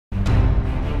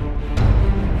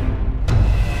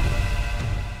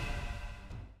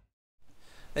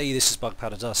Hey, this is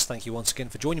BugPowderDust. Thank you once again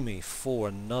for joining me for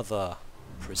another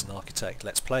Prison Architect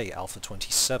Let's Play Alpha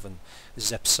 27. This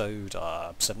is episode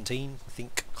 17, I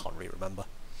think. Can't really remember.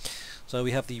 So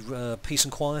we have the peace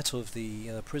and quiet of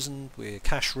the prison. We're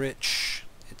cash rich.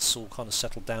 It's all kind of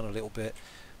settled down a little bit.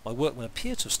 My workmen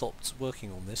appear to have stopped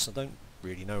working on this. I don't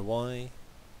really know why.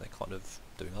 They're kind of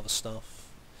doing other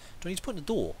stuff. Do I need to put in a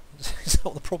door? Is that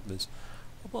what the problem is?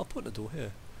 What about putting a door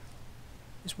here?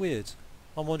 It's weird.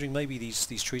 I'm wondering maybe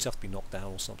these trees have to be knocked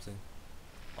down or something.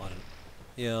 I don't know.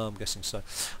 Yeah, I'm guessing so.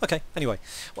 Okay, anyway,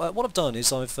 what I've done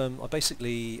is I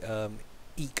basically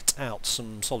eked out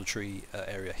some solitary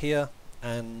area here,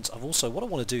 and I've also, what I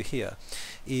want to do here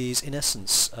is in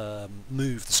essence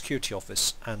move the security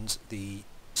office and the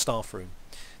staff room.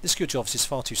 This security office is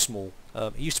far too small.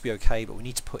 It used to be okay, but we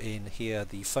need to put in here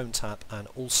the phone tap and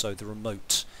also the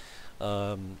remote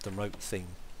thing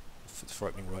for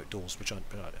opening remote doors, which I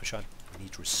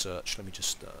need to research. Let me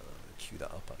just queue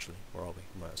that up actually. Where are we?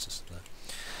 Right, it's just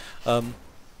there.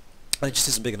 It just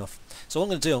isn't big enough. So what I'm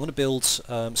going to do, I'm going to build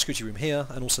security room here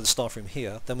and also the staff room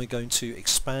here. Then we're going to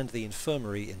expand the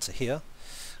infirmary into here.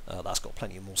 That's got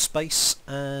plenty more space,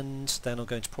 and then I'm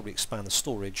going to probably expand the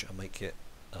storage and make it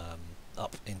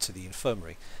up into the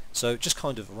infirmary. So just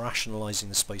kind of rationalising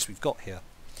the space we've got here.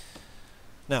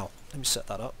 Now, let me set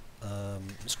that up. I'm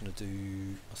just going to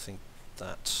do, I think,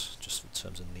 that just in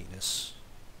terms of neatness.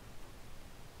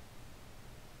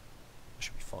 That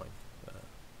should be fine.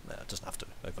 No, it doesn't have to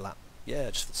overlap. Yeah,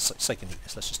 just for the sake of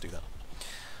neatness, let's just do that.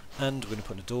 And we're going to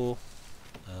put in a door.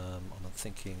 I'm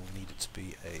thinking we need it to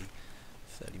be a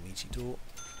fairly meaty door.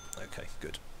 Okay,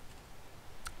 good.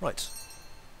 Right.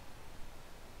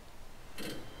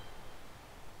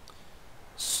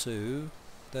 So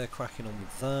they're cracking on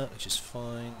with that, which is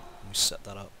fine. Let me set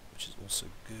that up, which is also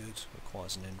good.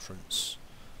 Requires an entrance.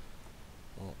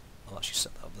 Well, I'll actually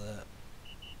set that up there.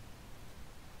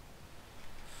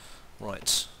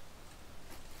 Right.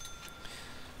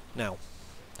 Now,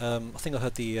 I think I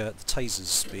heard the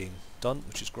tasers being done,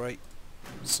 which is great.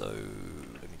 So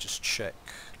let me just check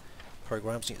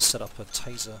programs. I need to set up a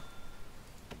taser.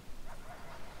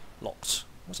 Locked.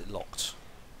 Was it locked?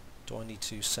 Do I need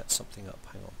to set something up?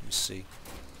 Hang on, let me see.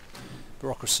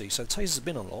 Bureaucracy. So the tasers have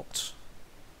been unlocked.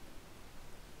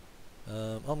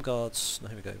 Armed guards. No,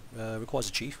 here we go. Requires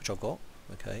a chief, which I've got.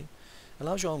 Okay.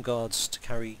 Allows your armed guards to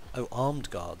carry. Oh, armed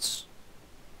guards.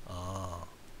 Ah.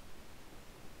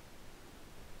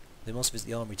 They must visit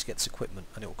the armory to get this equipment,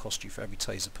 and it will cost you for every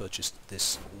taser purchased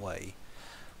this way.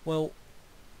 Well,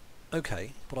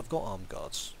 okay, but I've got armed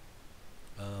guards.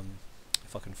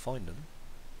 If I can find them.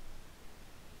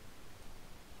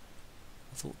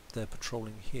 I thought they're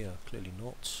patrolling here. Clearly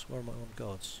not. Where are my armed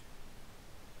guards?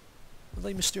 Have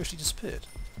they mysteriously disappeared?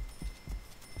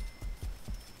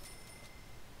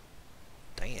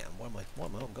 Damn, why are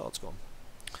my armed guards gone?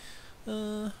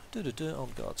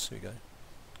 Armed guards, here we go.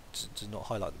 Does not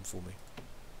highlight them for me.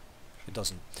 It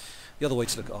doesn't. The other way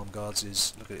to look at armed guards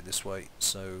is look at it this way.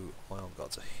 So my armed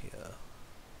guards are here.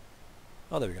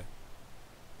 Oh, there we go.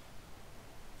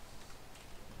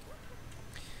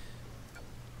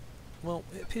 Well,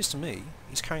 it appears to me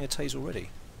he's carrying a taser already.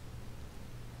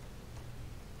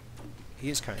 He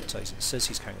is carrying a taser. It says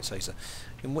he's carrying a taser.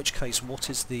 In which case, what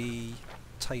is the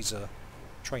taser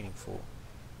training for?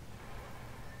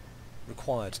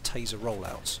 Required taser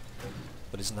rollouts.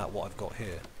 But isn't that what I've got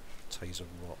here? Taser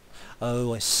roll.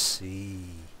 Oh, I see.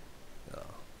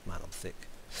 Oh, man, I'm thick.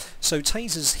 So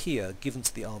tasers here given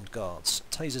to the armed guards.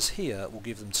 Tasers here will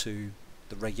give them to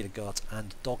the regular guards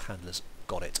and dog handlers.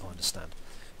 Got it, I understand.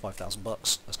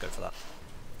 $5,000. Let's go for that.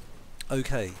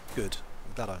 Okay, good.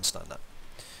 I'm glad I understand that.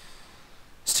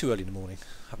 It's too early in the morning.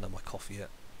 I haven't had my coffee yet.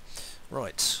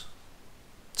 Right.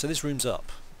 So this room's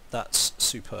up. That's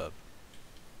superb.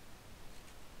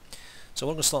 So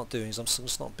what I'm going to start doing is I'm going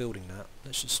to start building that.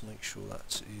 Let's just make sure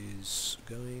that is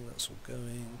going. That's all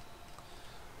going.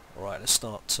 Alright, let's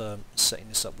start setting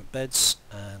this up with beds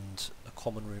and a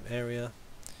common room area.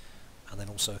 And then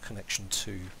also a connection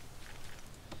to...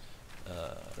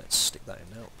 let's stick that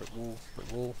in now. Brick wall,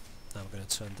 brick wall. Now we're going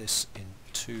to turn this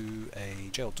into a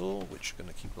jail door, which we're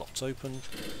going to keep locked open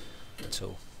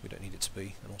until we don't need it to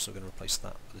be. And also going to replace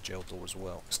that with a jail door as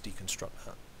well. Let's deconstruct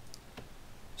that.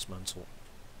 Dismantle.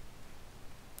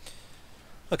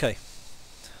 Okay.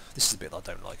 This is the bit that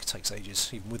I don't like. It takes ages,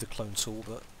 even with a clone tool,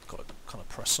 but got to kind of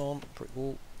press on. Brick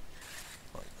wall.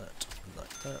 Like that, and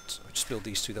like that. We just build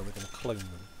these two, then we're going to clone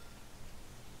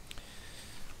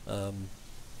them.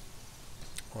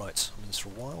 Right, I'm in this for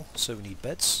a while, so we need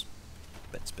beds.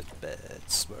 Beds, beds,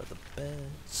 beds. Where are the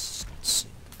beds? Let's see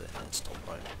the beds. Top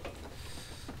right.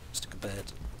 Stick a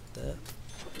bed there.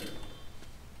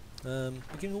 We're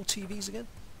getting all TVs again?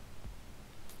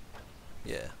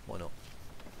 Yeah, why not?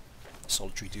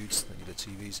 Solitary dudes, they need their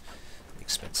TVs.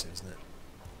 Expensive, isn't it?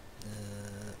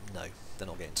 No, they're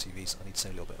not getting TVs. I need to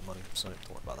save a little bit of money, so don't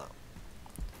worry about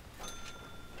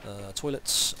that.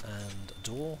 Toilets and a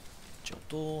door. Gel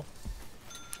door.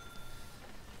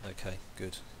 Okay,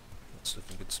 good. That's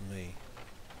looking good to me.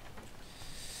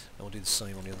 And we'll do the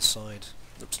same on the other side.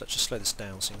 Oops, let's just slow this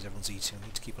down, seeing as everyone's eating. I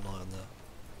need to keep an eye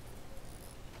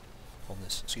on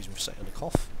this. Excuse me for a second, a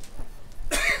cough.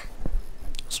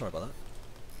 Sorry about that.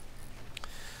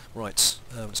 Right,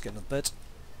 let's get another bed.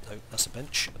 No, that's a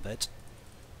bench, a bed.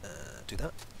 Do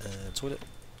that. Toilet.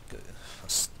 Go.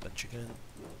 That's the bench again.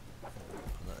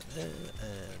 Put that there.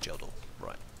 And gel door.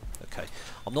 Right. Okay.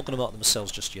 I'm not going to mark them as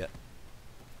cells just yet.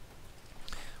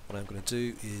 What I'm going to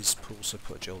do is also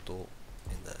put a gel door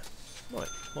in there. Right.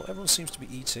 Well, everyone seems to be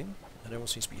eating, and everyone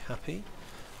seems to be happy.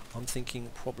 I'm thinking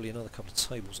probably another couple of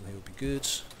tables in here would be good.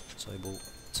 Table,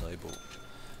 table,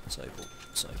 table,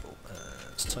 table,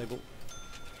 and table.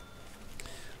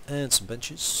 And some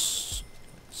benches.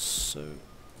 So,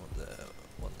 one there,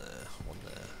 one there, one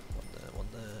there, one there, one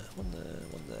there, one there,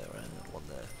 one there, and one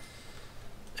there.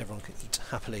 Everyone can eat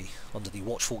happily under the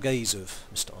watchful gaze of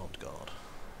Mr. Armed Guard.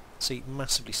 See,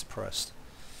 massively suppressed.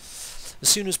 As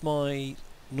soon as my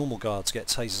normal guards get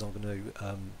tasers, I'm going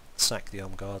to sack the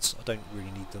armed guards. I don't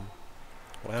really need them.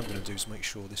 What I am going to do is make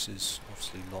sure this is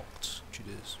obviously locked, which it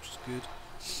is, which is good.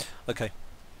 Okay.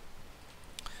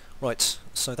 Right,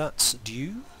 so that's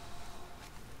due.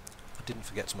 I didn't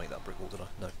forget to make that brick wall, did I?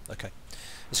 No. Okay.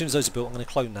 As soon as those are built, I'm going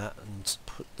to clone that and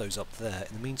put those up there.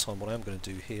 In the meantime, what I'm going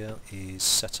to do here is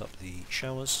set up the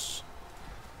showers.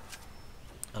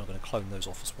 And I'm going to clone those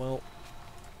off as well.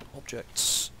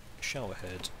 Objects, shower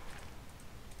head.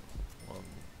 1,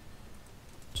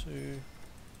 2,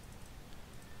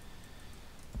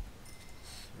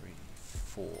 3,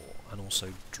 4, and also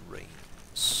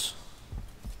drains.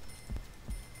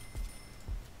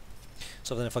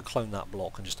 So then if I clone that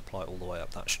block and just apply it all the way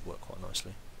up, that should work quite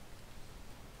nicely.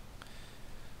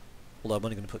 Although I'm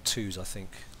only going to put 2s, I think,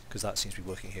 because that seems to be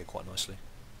working here quite nicely.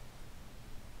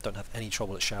 Don't have any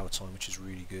trouble at shower time, which is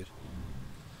really good.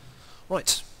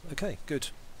 Right, okay, good.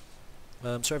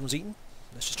 So everyone's eaten.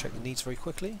 Let's just check the needs very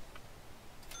quickly.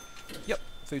 Yep,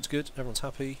 food's good, everyone's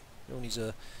happy. Everyone needs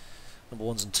number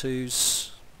 1s and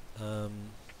 2s.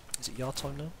 Is it yard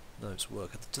time now? No, it's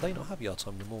work. Do they not have yard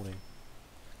time in the morning?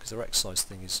 Because their exercise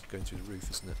thing is going through the roof,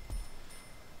 isn't it?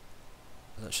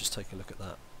 Let's just take a look at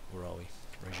that. Where are we?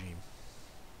 Regime.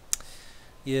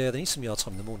 Yeah, they need some yard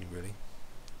time in the morning, really.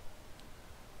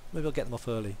 Maybe I'll get them off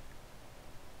early.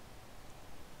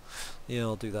 Yeah,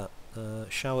 I'll do that.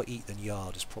 Shower, eat, then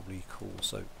yard is probably cool.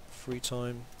 So, free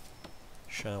time,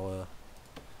 shower,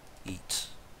 eat,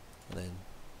 and then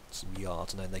some yard,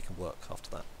 and then they can work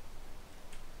after that.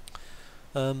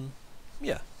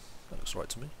 Yeah, that looks right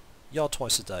to me. Yard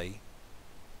twice a day.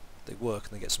 They work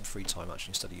and they get some free time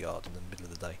actually instead of yard in the middle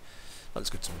of the day. That looks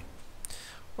good to me.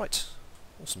 Right,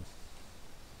 awesome.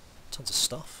 Tons of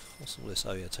stuff. What's all this?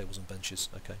 Oh yeah, tables and benches.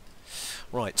 Okay.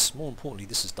 Right, more importantly,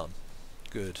 this is done.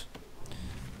 Good.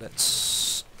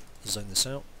 Let's zone this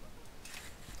out.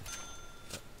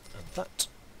 And that.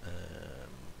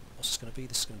 What's this going to be?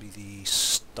 This is going to be the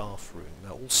staff room.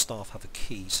 Now all staff have a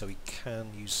key, so we can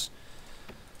use...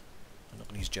 I'm not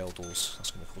going to use gel doors,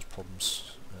 that's going to cause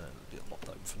problems. We'll lock that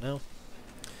open for now.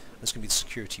 This is going to be the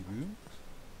security room.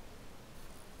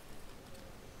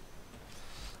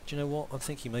 Do you know what? I'm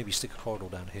thinking maybe stick a corridor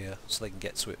down here so they can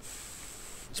get to it.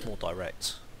 It's more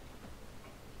direct.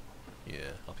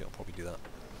 Yeah, I think I'll probably do that.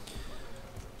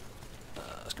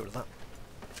 Let's go to that.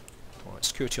 Alright,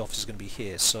 security office is going to be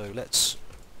here, so let's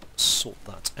sort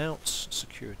that out.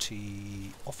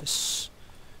 Security office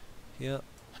here.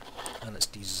 And let's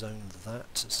dezone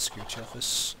that as security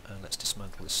office, and let's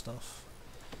dismantle this stuff.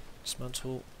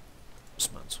 Dismantle,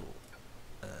 dismantle,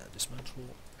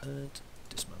 dismantle, and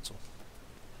dismantle.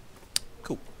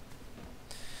 Cool.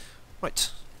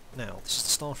 Right, now this is the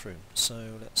staff room,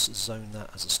 so let's zone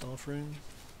that as a staff room.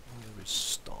 Where is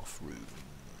staff room?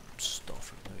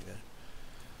 Staff room, there we go.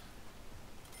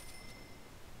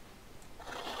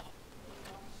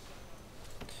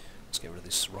 Let's get rid of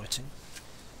this writing.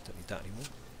 Don't need that anymore.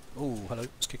 Oh, hello,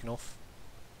 it's kicking off.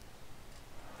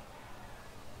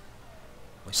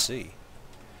 I see.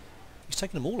 He's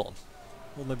taking them all on.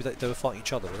 Or maybe they were fighting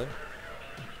each other, were they?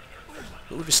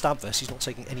 But with his stab vest, he's not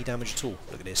taking any damage at all.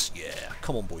 Look at this. Yeah,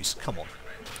 come on, boys, come on.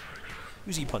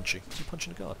 Who's he punching? Is he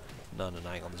punching a guard? No,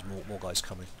 hang on, there's more guys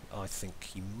coming. I think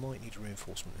he might need a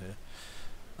reinforcement here.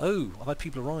 Oh, I've had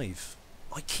people arrive.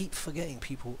 I keep forgetting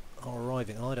people are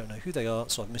arriving. I don't know who they are,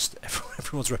 so I've missed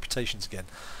everyone's reputations again.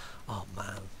 Oh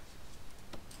man.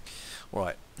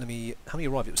 Right, let me... How many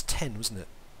arrived? It was 10, wasn't it?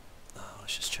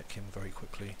 Let's just check him very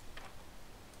quickly.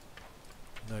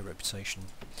 No reputation.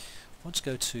 If I just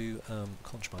go to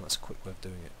contraband, that's a quick way of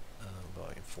doing it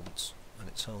by informants, and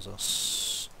it tells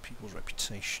us people's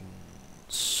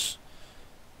reputations.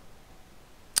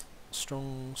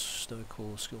 Strong,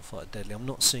 stoical, skill fighter, deadly. I'm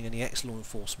not seeing any ex-law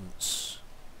enforcements.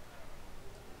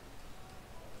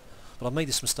 But I've made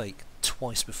this mistake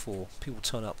twice before. People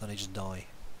turn up, then they just die.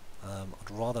 I'd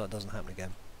rather that doesn't happen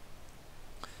again.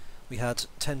 We had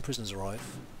 10 prisoners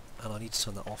arrive, and I need to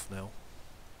turn that off now.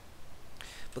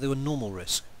 But they were normal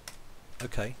risk.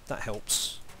 Okay, that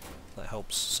helps. That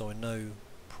helps, so I know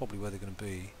probably where they're going to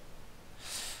be.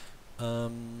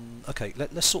 Okay,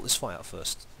 let's sort this fight out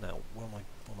first. Now, where are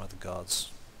my other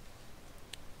guards?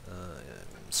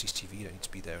 CCTV, you don't need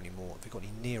to be there anymore. Have we got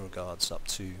any nearer guards up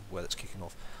to where that's kicking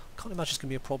off? I can't imagine it's going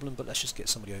to be a problem, but let's just get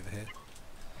somebody over here.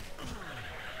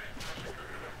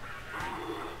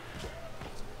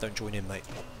 Don't join in, mate.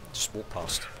 Just walk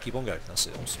past. Keep on going. That's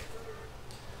it. Awesome.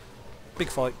 Big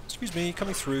fight. Excuse me,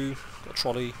 coming through. Got a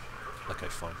trolley. Okay,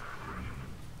 fine.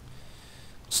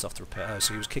 Stuff to repair. Oh,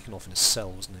 so he was kicking off in his cell,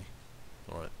 wasn't he?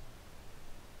 Alright.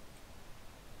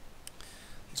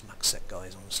 These Maxet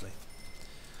guys, honestly.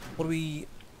 What do we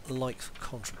like for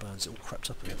contraband? Is it all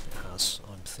crept up again? It has.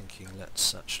 I'm thinking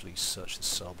let's actually search this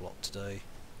cell block today.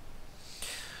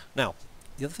 Now,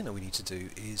 the other thing that we need to do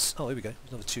is... Oh, here we go. There's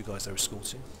another 2 guys they're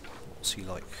escorting. What's he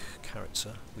like?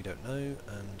 Character. We don't know.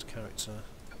 And character...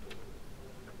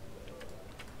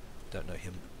 Don't know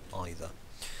him either.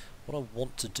 What I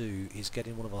want to do is get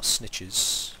in one of our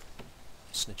snitches.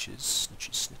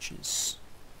 Snitches.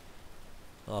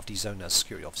 Oh, I've dezoned that as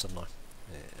security officer, haven't I?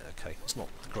 Yeah, okay, it's not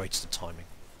the greatest of timing.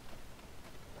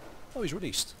 Oh, he's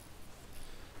released.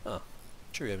 Ah,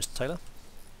 cheerio, Mr. Taylor.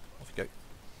 Off you go.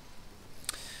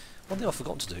 One thing I've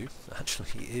forgotten to do,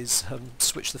 actually, is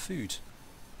switch the food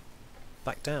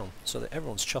back down, so that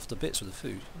everyone's chuffed to bits with the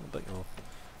food. I bet you're...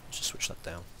 Let's just switch that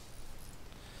down.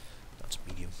 That's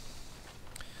medium.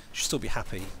 Should still be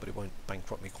happy, but it won't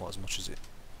bankrupt me quite as much as it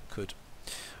could.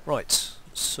 Right,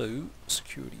 so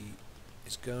security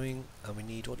is going, and we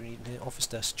need, what do we need in here? Office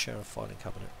desk, chair and filing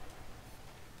cabinet.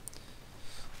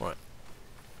 Right.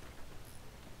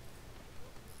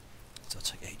 So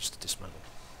it'll take ages to dismantle.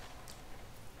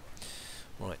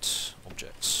 Right,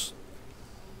 objects.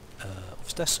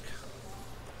 Office desk.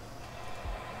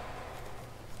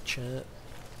 Chair.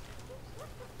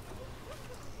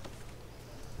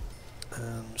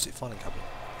 Was it filing cabinet?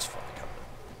 It's filing cabinet.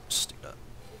 Stick that.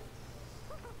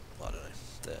 I don't know.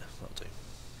 There, that'll do.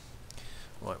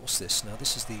 Right, what's this? Now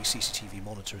this is the CCTV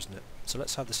monitor, isn't it? So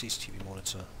let's have the CCTV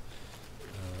monitor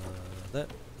there,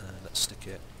 and let's stick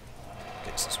it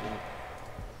against this wall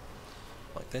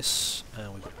like this,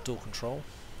 and we've got door control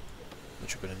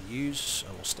which we're going to use,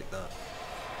 and we'll stick that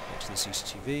next to the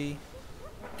CCTV,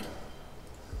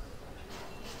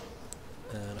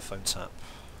 and a phone tap.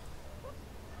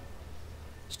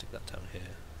 Stick that down here,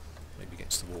 maybe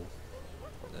against the wall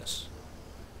like this.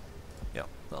 Yeah,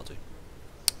 that'll do.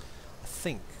 I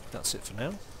think that's it for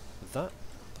now with that.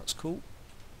 That's cool.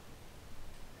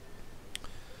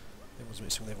 Everyone's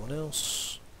mixing with everyone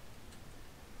else.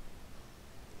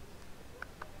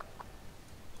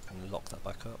 And lock that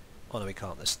back up. Oh no, we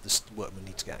can't. This workman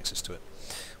needs to get access to it.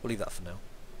 We'll leave that for now.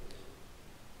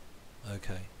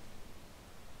 Okay.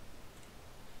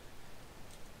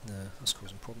 No, that's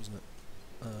causing problems, isn't it?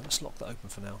 Let's lock that open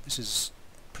for now. This is...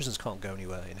 prisoners can't go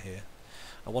anywhere in here.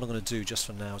 And what I'm going to do just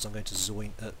for now is I'm going to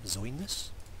zone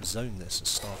this as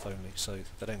staff only, so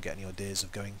they don't get any ideas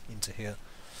of going into here.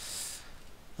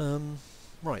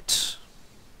 Right.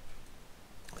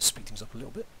 Let's speed things up a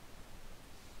little bit.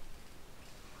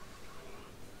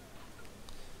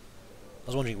 I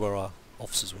was wondering where our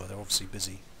officers were. They're obviously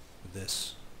busy with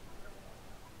this.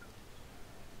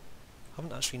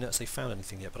 Haven't actually noticed they found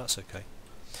anything yet, but that's okay.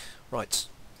 Right.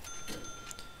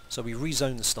 So we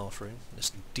rezone the staff room.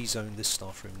 Let's dezone this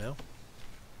staff room now.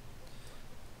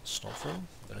 Staff room.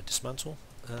 We're going to dismantle.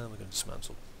 And we're going to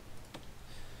dismantle.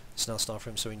 It's now staff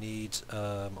room, so we need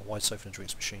a wide sofa and a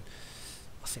drinks machine.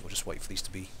 I think we'll just wait for these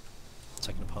to be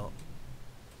taken apart.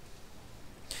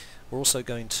 We're also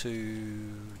going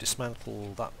to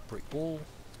dismantle that brick wall.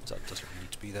 That doesn't really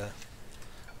need to be there.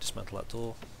 Dismantle that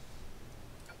door.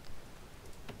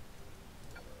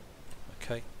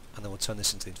 Okay, and then we'll turn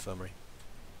this into the infirmary.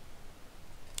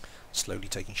 Slowly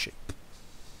taking shape.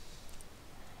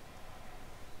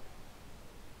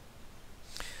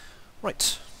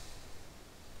 Right.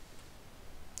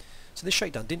 So this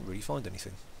shakedown didn't really find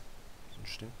anything.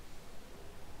 Interesting.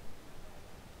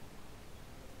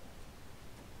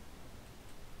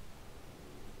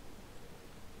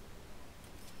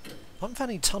 haven't found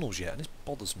any tunnels yet, and this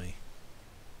bothers me.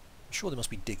 I'm sure they must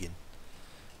be digging.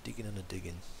 Digging and a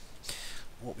digging.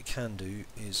 What we can do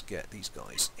is get these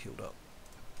guys healed up.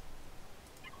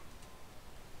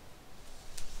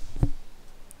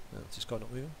 Is this guy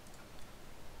not moving?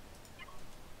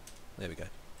 There we go.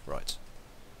 Right.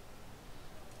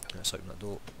 Let's open that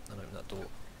door, and open that door,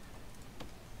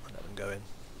 and let them go in.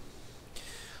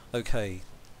 Okay,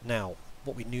 now,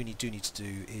 what we do need to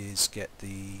do is get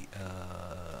the,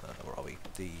 where are we?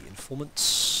 The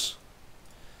informants.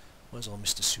 Where's our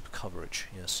Mr. Super Coverage?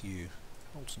 Yes, you.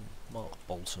 Bolton, Mark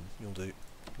Bolton, you'll do.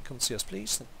 Come and see us,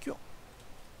 please. Thank you.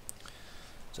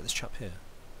 Is that this chap here?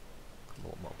 I don't know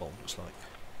what Mark Bolton looks like.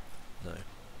 No,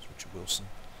 it's Richard Wilson.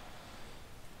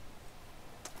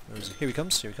 Where is he? Here he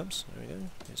comes, here he comes. There we go.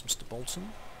 Here's Mr.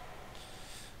 Bolton.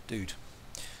 Dude.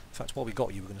 In fact, while we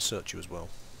got you, we're going to search you as well.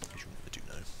 Because you never do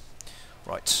know.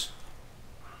 Right.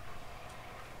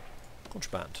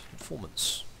 Contraband.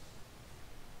 Informants.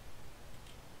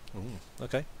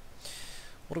 Okay.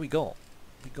 What do we got?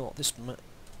 We got this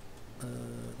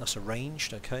that's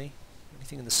arranged, okay.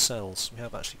 Anything in the cells? We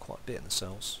have actually quite a bit in the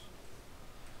cells.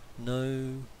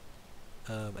 No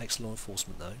ex-law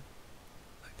enforcement though.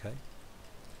 Okay.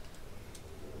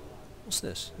 What's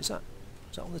this? Is that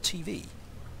on the TV?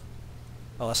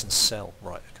 Oh, that's in the cell.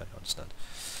 Right, okay, I understand.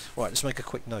 Right, let's make a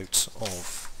quick note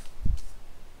of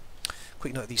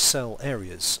these cell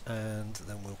areas, and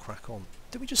then we'll crack on.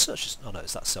 Did we just search this? Oh no,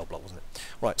 it's that cell block, wasn't it?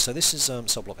 Right, so this is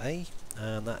cell block A,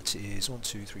 and that is 1,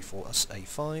 2, 3, 4, that's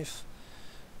A5,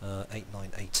 8, 9,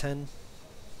 A10,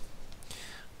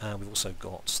 and we've also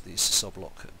got this cell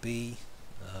block B,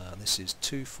 and this is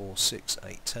 2, 4, 6,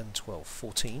 8, 10, 12,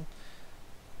 14,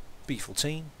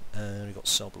 B14, and we've got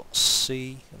cell block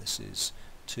C, and this is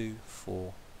 2,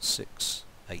 4, 6,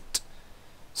 8,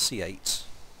 C8,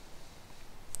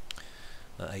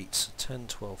 8, 10,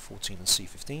 12, 14 and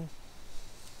C15,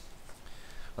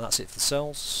 and that's it for the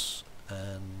cells.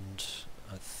 And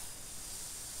I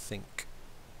think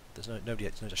there's nobody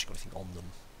actually got anything on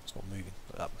them. It's not moving.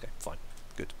 Okay, fine,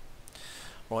 good.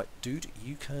 Right, dude,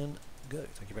 you can go.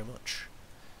 Thank you very much.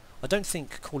 I don't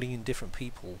think calling in different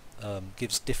people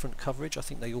gives different coverage. I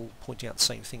think they all pointing out the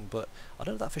same thing, but I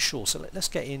don't know that for sure. So let's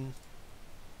get in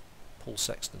Paul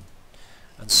Sexton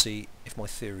and see if my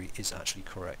theory is actually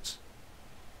correct,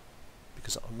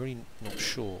 because I'm really not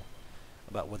sure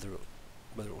about whether it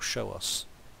will show us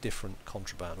different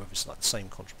contraband, whether it's like the same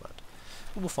contraband.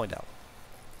 But we'll find out.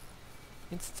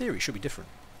 In theory, it should be different,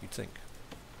 you'd think.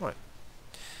 Right.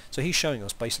 So he's showing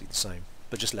us basically the same,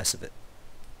 but just less of it.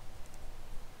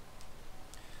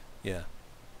 Yeah.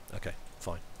 Okay.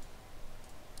 Fine.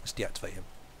 Let's deactivate him.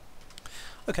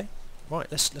 Okay. Right.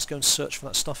 Let's go and search for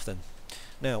that stuff then.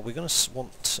 Now we're going to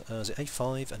want is it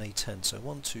A5 and A10. So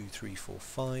 1, 2, 3, 4,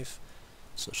 5.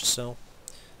 Search the cell.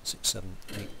 6, 7,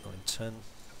 8, 9, 10.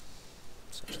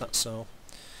 Search that cell.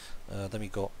 Then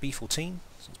we've got B14.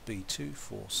 So it's B2,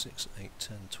 4, 6, 8,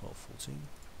 10, 12, 14.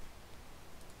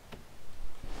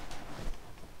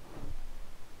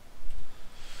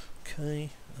 Okay.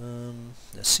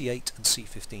 There's C8 and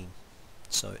C15.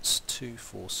 So it's 2,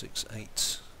 4, 6,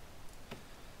 8,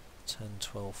 10,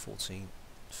 12, 14,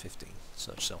 15.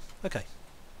 Search cell. Okay.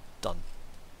 Done.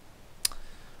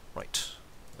 Right.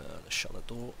 Let's shut that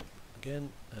door again,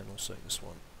 and also this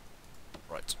one.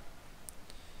 Right.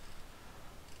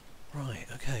 Right,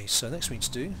 okay, so next we need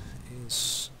to do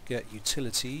is get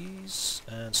utilities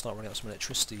and start running out some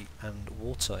electricity and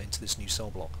water into this new cell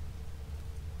block.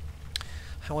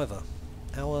 However,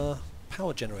 our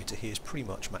power generator here is pretty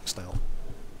much maxed out.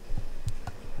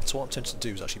 So what I'm tempted to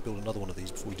do is actually build another one of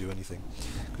these before we do anything,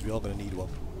 because we are going to need one,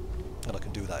 and I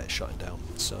can do that, it's shutting down.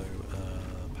 So,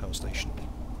 power station.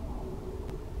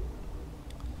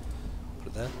 Put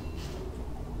it there.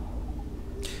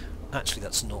 Actually,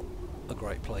 that's not a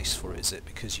great place for it, is it?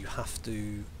 Because you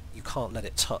can't let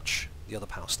it touch the other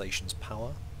power station's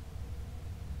power.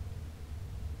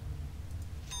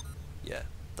 Yeah,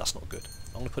 that's not good.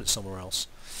 I'm going to put it somewhere else.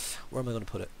 Where am I going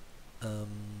to put it? I'm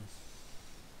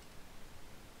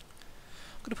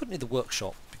going to put it near the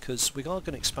workshop, because we are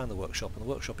going to expand the workshop, and the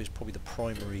workshop is probably the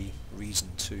primary reason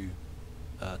to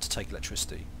take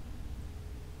electricity.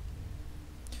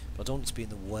 But I don't want it to be in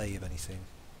the way of anything.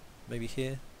 Maybe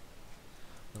here?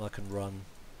 Then I can run.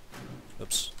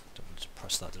 Oops, don't want to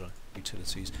press that, did I?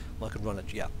 Utilities. I can run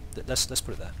it. Yeah, let's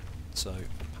put it there. So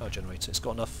power generator. It's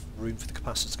got enough room for the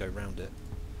capacitor to go around it.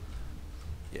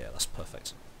 Yeah, that's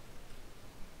perfect.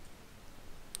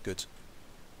 Good.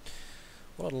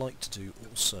 What I'd like to do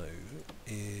also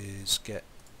is get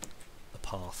a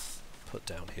path put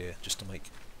down here, just to make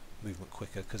movement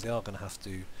quicker, because they are going to have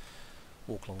to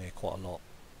walk along here quite a lot.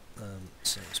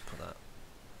 So let's put that.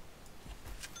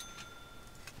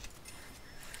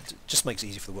 It just makes it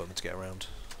easy for the workmen to get around.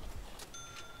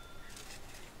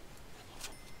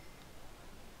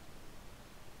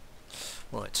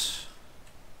 Right.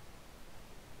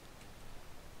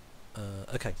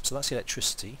 Okay, so that's the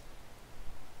electricity.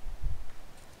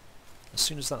 As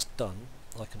soon as that's done,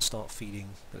 I can start feeding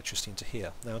electricity into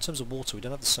here. Now, in terms of water, we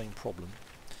don't have the same problem.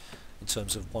 In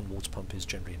terms of one water pump is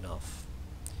generally enough.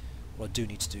 What I do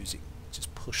need to do is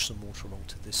just push some water along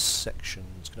to this section.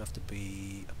 It's going to have to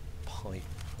be a pipe,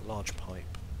 a large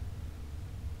pipe.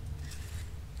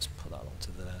 Let's put that along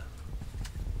to there.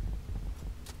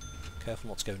 Careful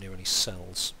not to go near any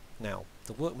cells. Now,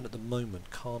 the workmen at the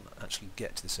moment can't actually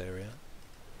get to this area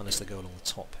unless they go along the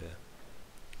top here.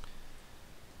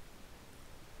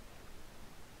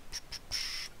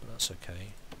 But that's okay.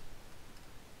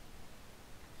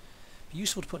 Be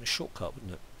useful to put in a shortcut,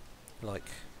 wouldn't it? Like,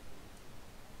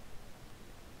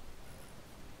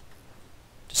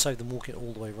 to save them walking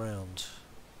all the way round.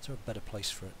 Is there a better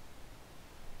place for it?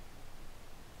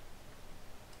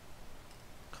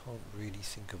 Can't really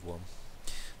think of one.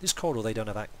 This corridor they don't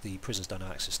have the prisoners don't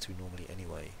have access to normally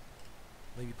anyway.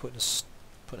 Maybe putting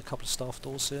a couple of staff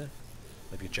doors here.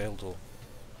 Maybe a jail door.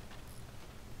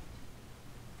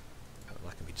 Oh,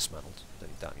 that can be dismantled. Don't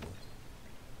need that anymore.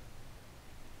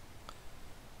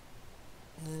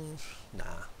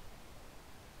 Nah.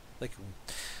 They can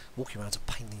walking around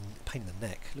a pain in the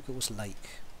neck. Look at what's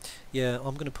lake. Yeah,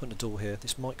 I'm going to put in a door here.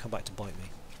 This might come back to bite me,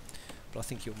 but I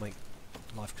think it'll make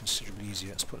life considerably easier.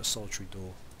 Let's put a solitary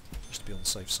door, just to be on the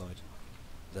safe side.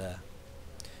 There.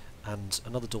 And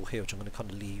another door here, which I'm going to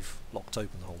kind of leave locked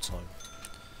open the whole time.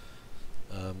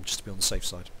 Just to be on the safe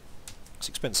side. It's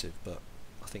expensive, but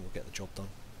I think we'll get the job done.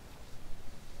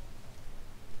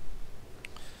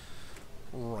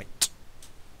 Right.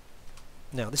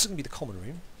 Now, this is going to be the common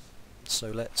room.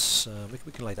 So let's,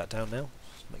 we can lay that down now.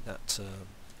 Make that,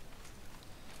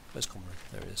 where's common room?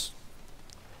 There it is.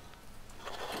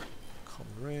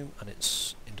 Common room, and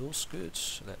it's indoors, good.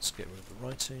 So let's get rid of the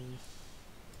writing.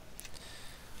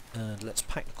 And let's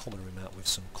pack the common room out with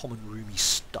some common roomy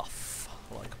stuff,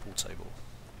 like a pool table.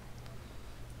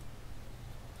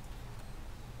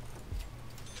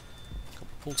 A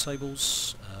couple of pool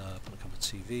tables, put a couple of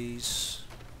TVs.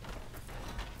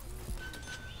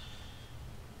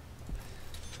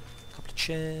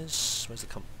 Chairs. Where's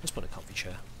the let's put a comfy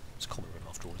chair. It's a common room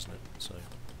after all, isn't it? So,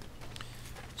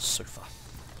 sofa.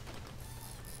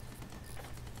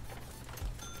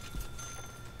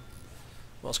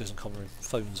 What else goes in common room?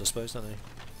 Phones, I suppose, don't they?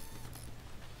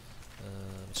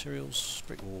 Materials,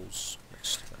 brick walls. Let's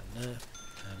stick that in there,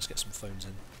 and let's get some phones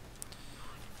in.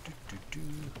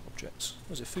 Objects.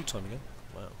 Was it food time again?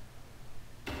 Wow.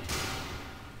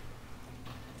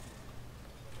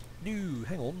 No,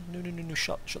 hang on. No,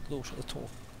 shut the door, shut the door.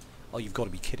 Oh, you've got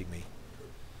to be kidding me.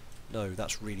 No,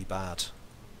 that's really bad.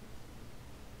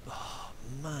 Oh,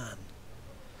 man.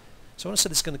 So when I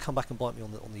said it's going to come back and bite me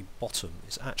on the bottom,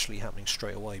 it's actually happening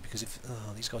straight away, because if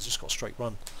these guys just got a straight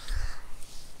run.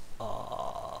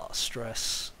 Ah,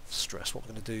 stress. Stress, what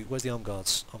we're going to do. Where's the arm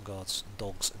guards? Arm guards and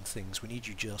dogs and things. We need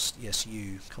you just, yes,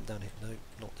 you, come down here. No,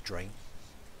 not the drain.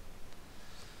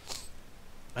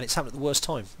 And it's happened at the worst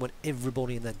time, when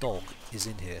everybody and their dog is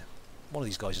in here. One of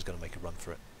these guys is going to make a run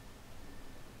for it.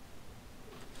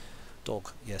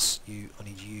 Dog, yes, you. I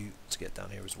need you to get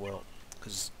down here as well,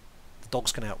 because the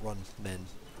dogs can outrun men.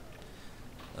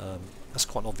 That's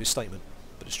quite an obvious statement,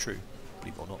 but it's true,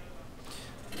 believe it or not.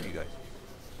 There you go.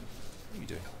 What are you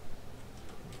doing?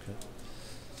 Okay.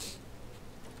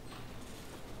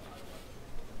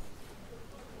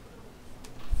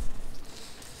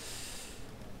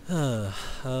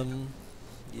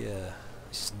 Yeah,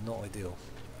 this is not ideal.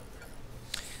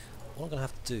 What I'm going to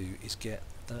have to do is get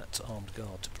that armed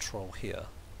guard to patrol here.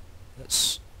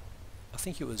 Let's, I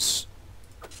think it was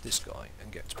this guy,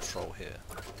 and get to patrol here.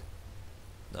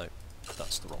 No,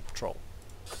 that's the wrong patrol.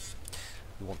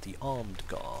 We want the armed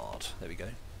guard. There we go.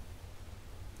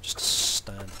 Just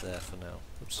stand there for now.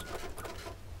 Oops. Is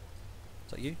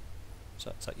that you?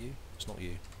 Is that you? It's not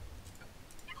you.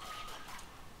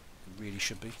 It really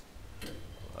should be.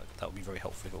 That would be very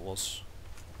helpful if it was.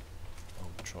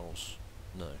 Armed patrols.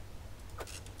 No.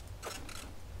 Can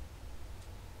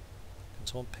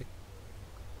someone pick...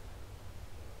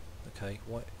 Okay,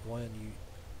 why aren't you...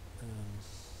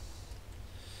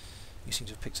 you seem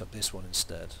to have picked up this one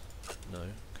instead. No.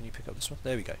 Can you pick up this one?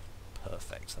 There we go.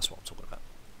 Perfect. That's what I'm talking about.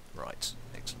 Right.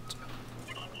 Excellent.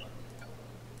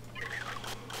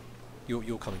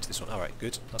 You're coming to this one. Alright,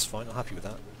 good. That's fine. I'm happy with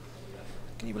that.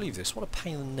 Can you believe this? What a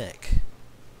pain in the neck.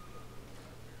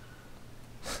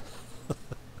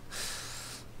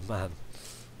 man.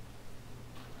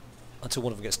 Until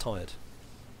one of them gets tired.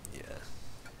 Yeah.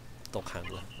 Dog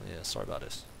handler. Yeah, sorry about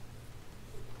this.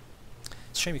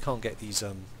 It's a shame you can't get these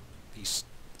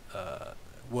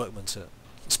workmen to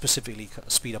specifically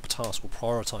speed up a task or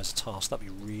prioritise a task. That'd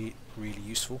be really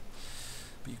useful.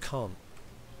 But you can't.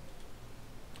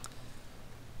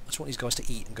 I just want these guys to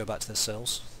eat and go back to their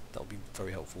cells. That would be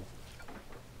very helpful.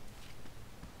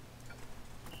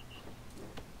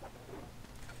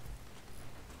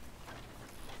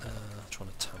 Trying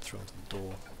to tab through onto the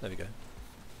door. There we go.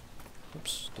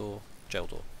 Oops, door. Jail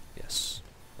door. Yes,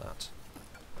 that.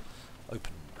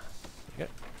 Open. There you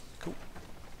go. Cool.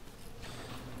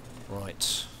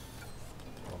 Right.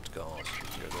 Armed guard.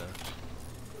 Go there.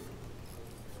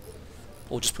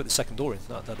 Or just put the second door in.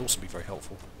 That'd also be very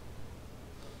helpful.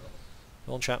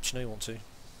 Go on, chaps. You know you want to.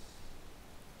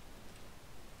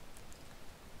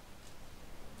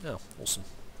 Oh, awesome.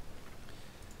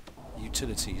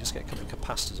 Utility. Just get a couple of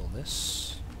capacitors on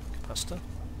this. Capacitor.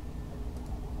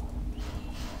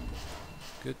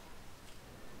 Good.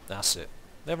 That's it.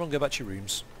 Everyone go back to your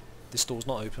rooms. This door's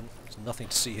not open. There's nothing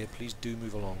to see here. Please do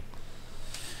move along.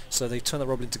 So they turn that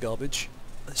rubble into garbage.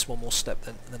 This one more step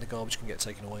then, and then the garbage can get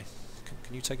taken away.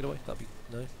 Can you take it away? That'd be...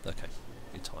 no? Okay.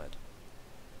 You're tired.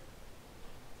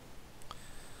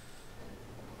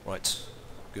 Right.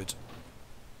 Good.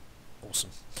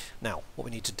 Awesome. Now, what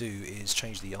we need to do is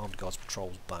change the armed guards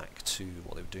patrols back to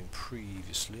what they were doing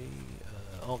previously.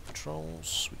 Armed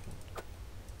patrols, we can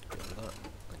get rid of that,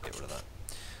 and get rid of that.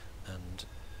 And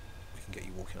we can get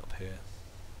you walking up here.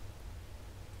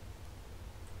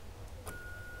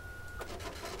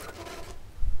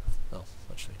 Oh,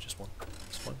 actually, just one.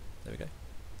 That's fine. There we go.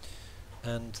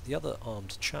 And the other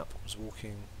armed chap was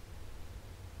walking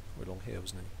along here,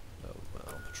 wasn't he? Oh,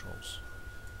 armed patrols.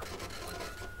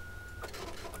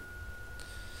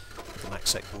 The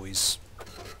MaxSec boys.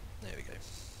 There we go.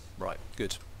 Right,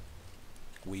 good.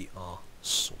 We are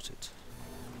sorted.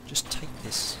 Just take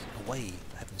this away,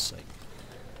 for heaven's sake.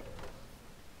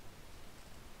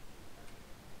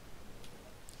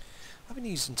 Having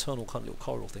these internal kind of little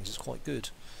corridor things is quite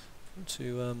good. I'm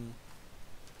going to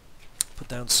put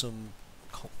down some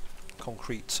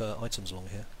concrete items along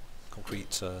here.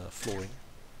 Concrete flooring.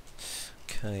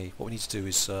 Okay, what we need to do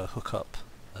is hook up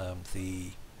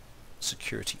the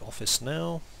security office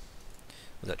now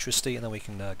with electricity, and then we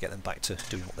can get them back to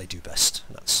doing what they do best,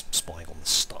 and that's spying on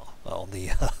the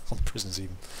on the prisoners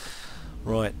even.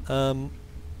 Right.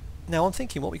 Now I'm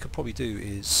thinking what we could probably do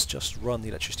is just run the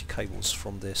electricity cables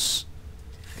from this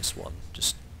one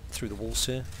just through the walls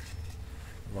here,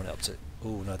 and run it up to.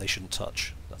 Oh no, they shouldn't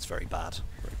touch. That's very bad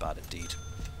indeed.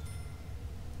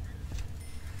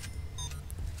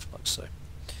 Like so.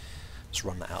 Let's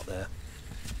run that out there.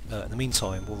 In the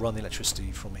meantime, we'll run the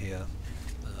electricity from here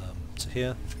to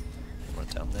here, run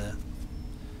it down there,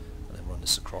 and then run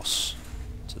this across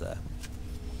to there.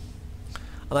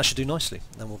 And that should do nicely.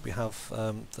 Then we'll have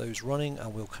those running,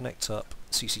 and we'll connect up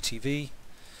CCTV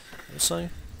also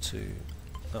to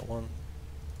that one,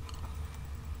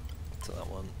 to that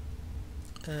one.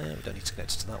 We don't need to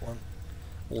connect it to that one,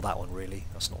 or that one really.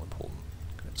 That's not important.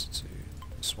 Connect it to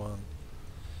this one.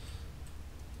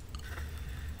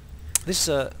 This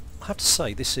I have to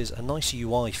say, this is a nice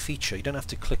UI feature. You don't have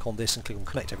to click on this and click on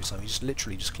connect every time. You just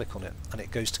literally just click on it, and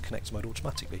it goes to connect mode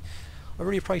automatically. I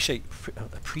really appreciate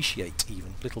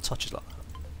even little touches like that.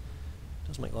 It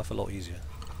does make life a lot easier.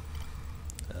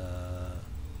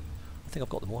 I think I've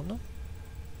got them all, haven't I?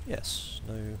 Yes.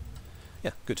 No.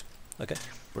 Yeah. Good. Okay.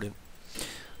 Brilliant.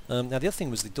 Now the other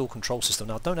thing was the door control system.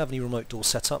 Now I don't have any remote doors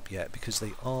set up yet because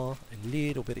they are a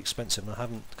little bit expensive, and I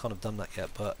haven't kind of done that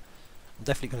yet, but I'm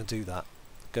definitely going to do that.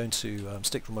 Going to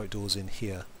stick remote doors in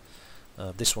here.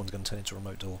 This one's going to turn into a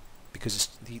remote door because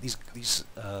these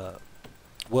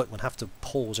workmen have to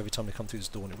pause every time they come through this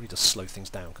door, and it really does slow things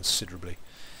down considerably.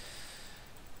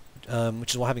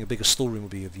 Which is why having a bigger storeroom will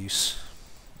be of use,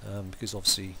 because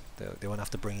obviously they won't have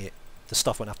to bring it. The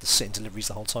stuff won't have to sit in deliveries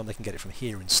the whole time. They can get it from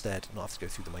here instead, and not have to go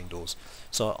through the main doors.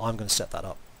 So I'm going to set that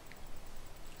up.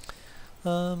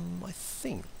 I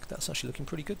think that's actually looking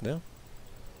pretty good now.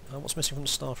 What's missing from the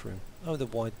staff room? Oh, the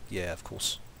wide. Yeah, of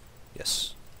course.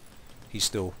 Yes. He's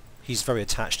very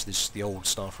attached to the old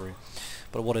staff room.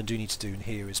 But what I do need to do in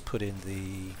here is put in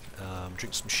the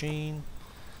drinks machine.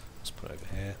 Let's put it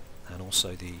over here, and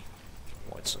also the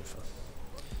wide sofa.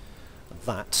 And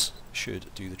that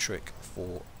should do the trick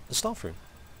for the staff room.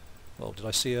 Well, did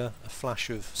I see a flash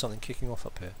of something kicking off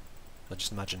up here? I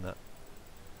just imagined that.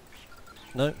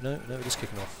 No, it is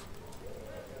kicking off.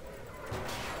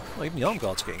 Oh, even the arm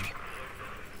guard's getting...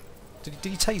 Did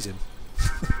he tase him?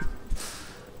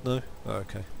 No? Oh,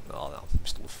 okay. Oh, I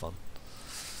missed all the fun.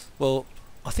 Well,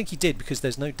 I think he did because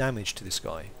there's no damage to this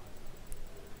guy.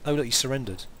 Oh look, he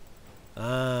surrendered.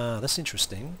 Ah, that's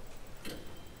interesting.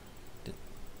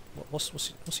 What's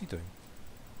he doing?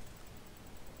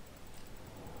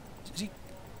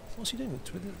 What's he doing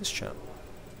with this chap?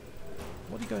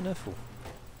 What are you going there for?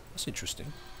 That's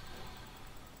interesting.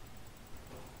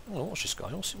 I want to watch this guy.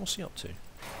 What's he up to? Has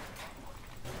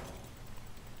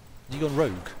he gone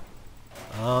rogue?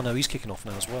 Ah, no, he's kicking off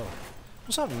now as well.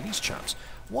 What's happening with these chaps?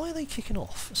 Why are they kicking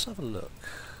off? Let's have a look.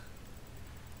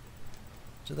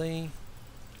 Do they...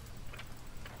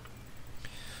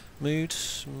 Mood,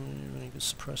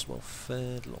 suppressed, well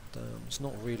fed, lockdown. It's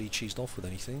not really cheesed off with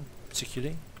anything,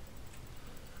 particularly.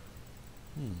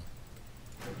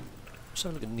 Let's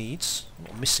have a look at needs. I'm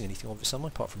not missing anything obvious, am I?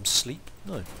 Apart from sleep?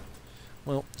 No.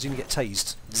 Well, he's going to get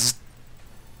tased. Zzz.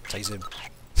 Tase him.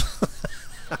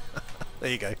 There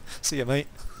you go. See ya, mate.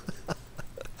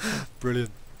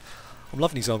 Brilliant. I'm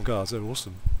loving these armed guards, they're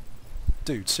awesome.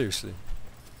 Dude, seriously.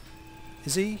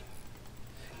 Is he... Do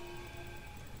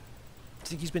you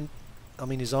think he's been... I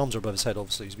mean, his arms are above his head,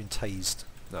 obviously. He's been tased.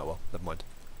 No, well, never mind.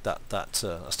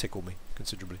 That's tickled me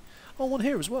considerably. Oh, one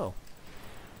here as well.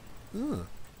 Ugh.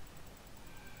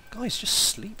 Guys, just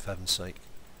sleep, for heaven's sake.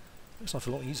 Makes life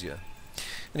a lot easier.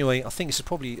 Anyway, I think this is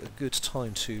probably a good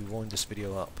time to wind this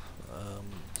video up.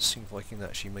 See if I can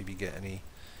actually maybe get any...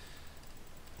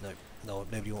 No,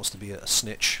 nobody wants to be a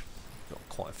snitch. Got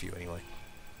quite a few anyway.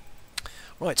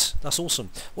 Right, that's awesome.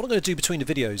 What I'm going to do between the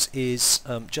videos is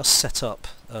just set up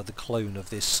the clone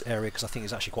of this area, because I think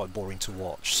it's actually quite boring to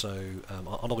watch, so I'm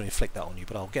not going to inflict that on you,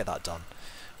 but I'll get that done,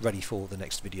 ready for the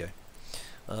next video.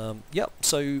 Yep,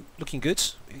 so looking good.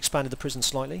 Expanded the prison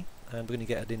slightly, and we're going to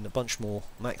get in a bunch more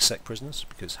max sec prisoners,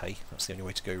 because hey, that's the only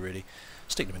way to go really.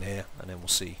 Stick them in here, and then we'll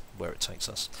see where it takes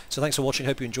us. So thanks for watching,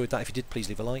 hope you enjoyed that. If you did, please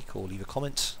leave a like or leave a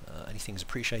comment. Anything is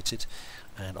appreciated,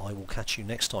 and I will catch you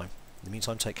next time. In the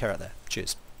meantime, take care out there.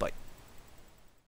 Cheers.